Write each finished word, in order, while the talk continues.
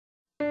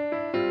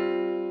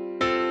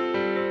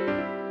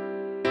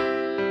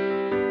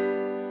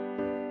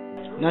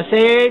Now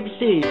say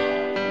ABC.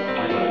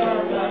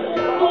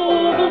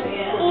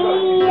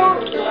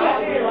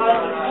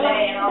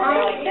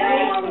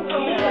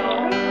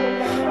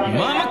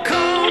 Mama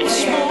called this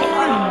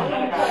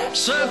morning,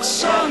 said,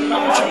 son,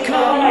 won't you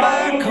come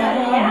back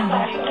home?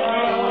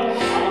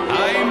 I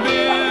ain't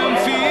been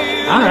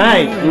feeling.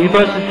 Alright, you're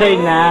supposed to say,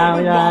 now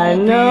I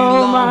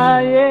know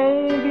my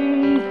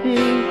ABC.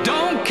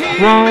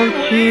 Won't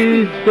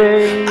you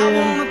say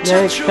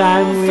next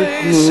time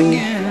with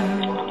me?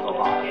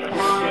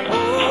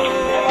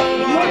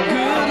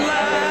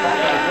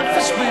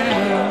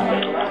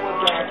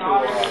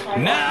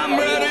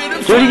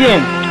 Do it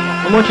again.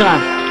 One more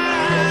time.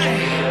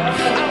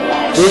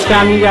 This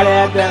time you gotta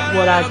add that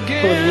what I told you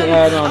to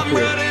add on to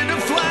it.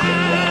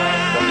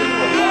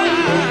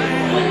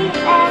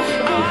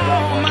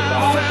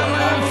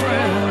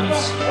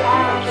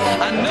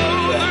 I know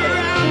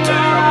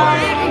they're out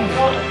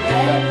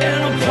there in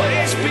a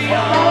place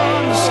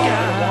beyond the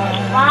sky.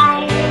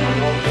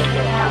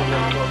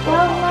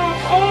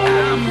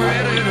 I'm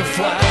ready to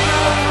fly.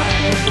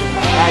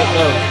 Alright,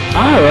 go.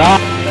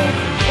 Alright.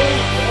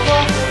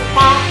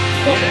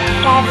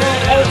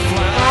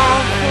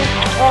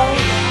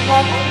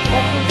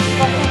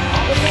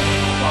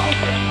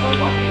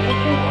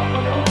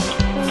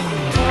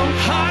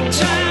 'Hard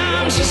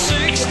times in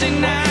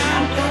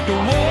 '69, the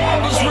war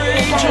was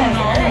raging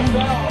on.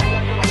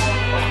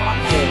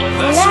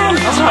 That's the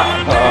reason I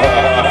never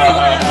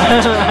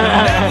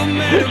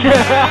made it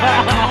back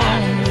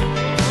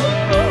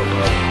home.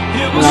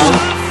 It was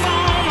tough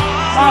on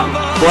all of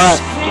us. What?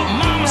 But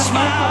Mama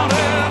smiled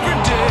every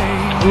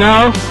day. No.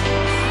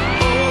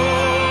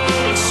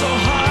 Oh, it's so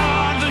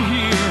hard to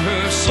hear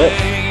her say.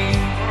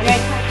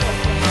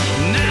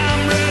 Now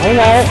I'm ready I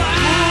know. to fly.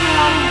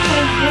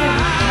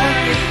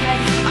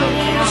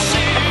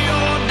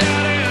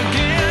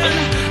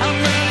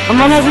 I'm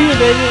gonna be you,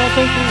 baby. I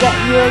think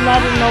you're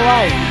not in the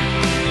light.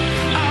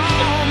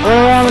 Run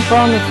around the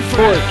front of the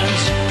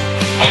porch.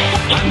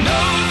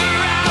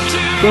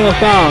 Sing a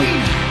song.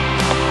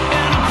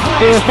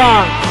 Sing a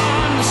song.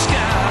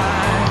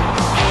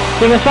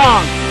 Sing a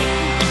song.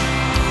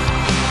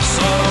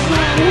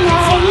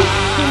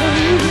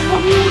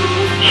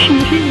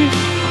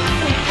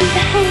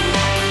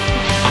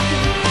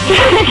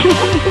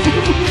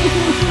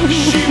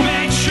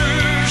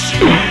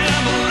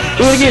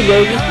 Do it again,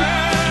 baby.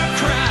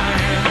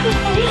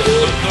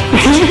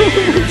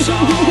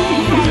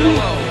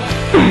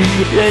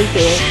 Yeah, you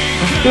can.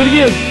 Do it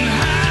again.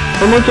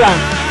 One more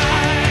time.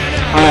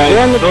 Alright,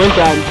 one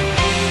time.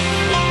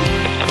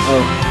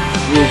 Oh,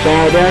 you stand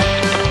right there?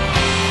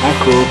 That's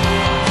cool.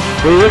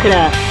 What are you looking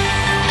at?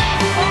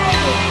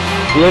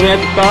 You looking at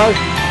the stars?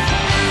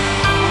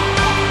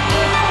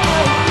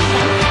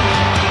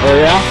 Oh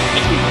yeah?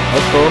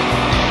 That's cool.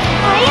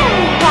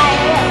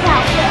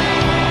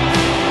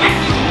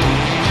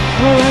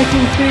 Oh, I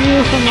can see you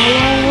from a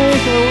long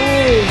ways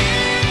away.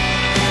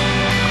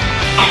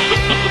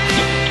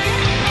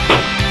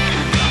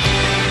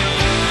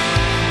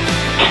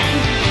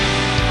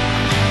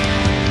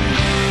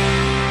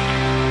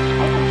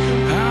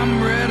 I'm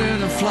ready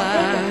to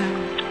fly.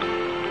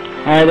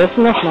 Alright, that's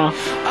enough now.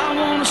 I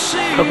wanna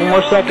see Couple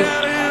more seconds.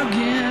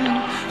 again.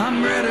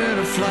 I'm ready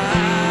to fly.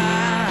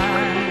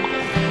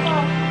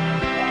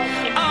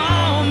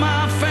 All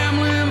my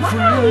family and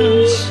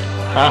friends.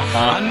 I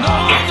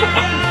know they're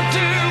out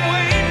there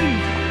waiting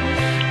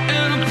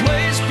in a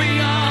place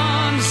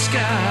beyond the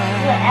sky.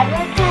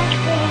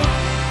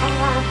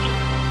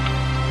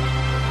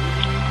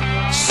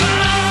 Son,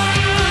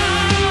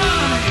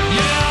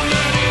 yeah, I'm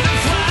ready to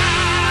fly.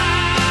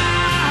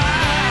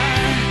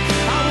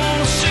 I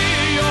wanna see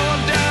your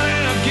daddy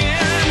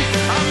again.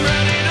 I'm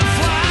ready to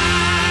fly,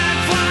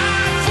 fly,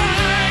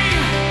 fly.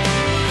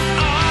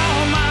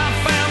 All my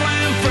family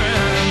and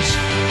friends,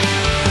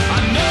 I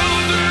know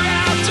they're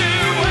out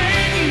there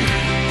waiting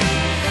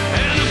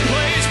in a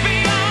place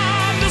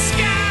beyond the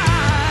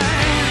sky.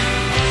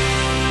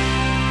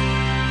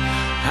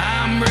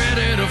 I'm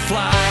ready to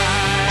fly.